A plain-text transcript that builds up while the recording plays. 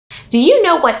Do you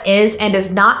know what is and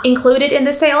is not included in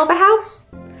the sale of a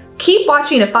house? Keep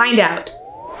watching to find out.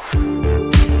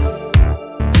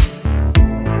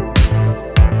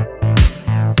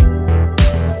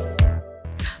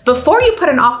 Before you put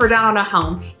an offer down on a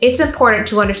home, it's important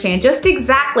to understand just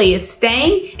exactly is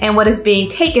staying and what is being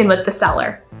taken with the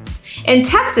seller. In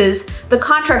Texas, the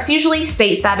contracts usually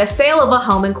state that a sale of a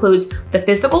home includes the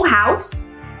physical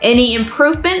house, any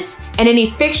improvements, and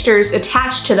any fixtures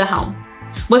attached to the home.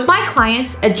 With my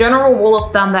clients, a general rule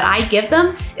of thumb that I give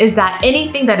them is that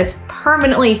anything that is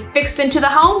permanently fixed into the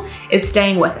home is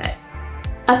staying with it.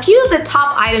 A few of the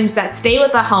top items that stay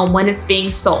with a home when it's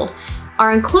being sold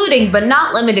are including but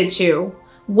not limited to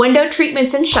window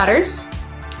treatments and shutters,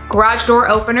 garage door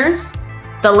openers,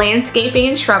 the landscaping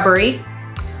and shrubbery,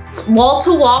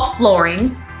 wall-to-wall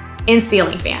flooring, and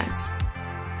ceiling fans.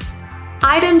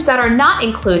 Items that are not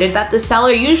included that the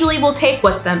seller usually will take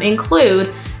with them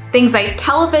include things like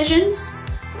televisions,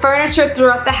 furniture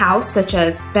throughout the house such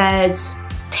as beds,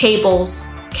 tables,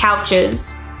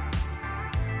 couches,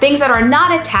 things that are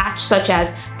not attached such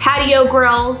as patio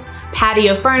grills,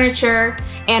 patio furniture,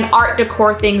 and art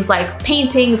decor things like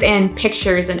paintings and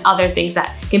pictures and other things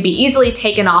that can be easily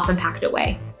taken off and packed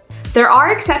away. There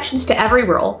are exceptions to every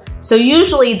rule, so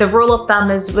usually the rule of thumb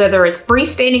is whether it's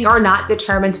freestanding or not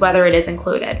determines whether it is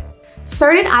included.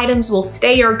 Certain items will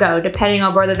stay or go depending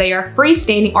on whether they are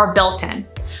freestanding or built-in.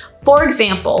 For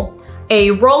example,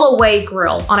 a roll-away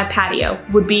grill on a patio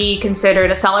would be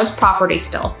considered a seller's property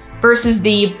still, versus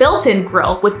the built-in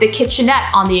grill with the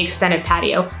kitchenette on the extended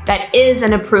patio that is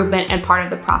an improvement and part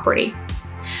of the property.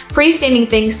 Freestanding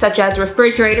things such as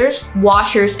refrigerators,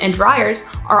 washers, and dryers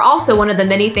are also one of the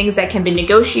many things that can be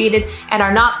negotiated and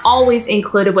are not always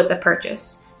included with the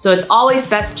purchase. So it's always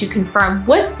best to confirm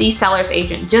with the seller's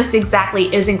agent just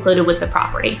exactly is included with the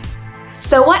property.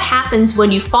 So what happens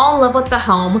when you fall in love with the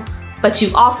home, but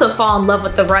you also fall in love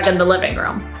with the rug in the living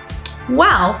room?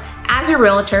 Well, as a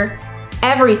realtor,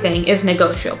 everything is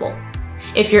negotiable.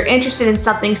 If you're interested in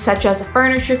something such as a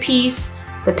furniture piece,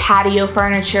 the patio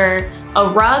furniture, a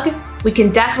rug, we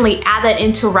can definitely add that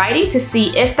into writing to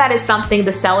see if that is something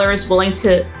the seller is willing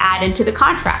to add into the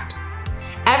contract.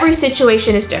 Every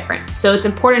situation is different, so it's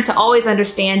important to always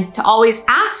understand, to always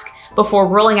ask before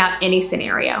ruling out any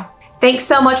scenario. Thanks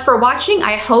so much for watching.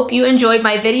 I hope you enjoyed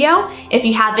my video. If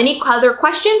you have any other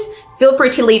questions, feel free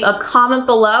to leave a comment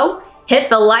below, hit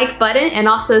the like button, and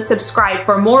also subscribe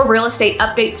for more real estate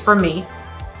updates from me.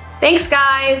 Thanks,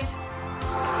 guys.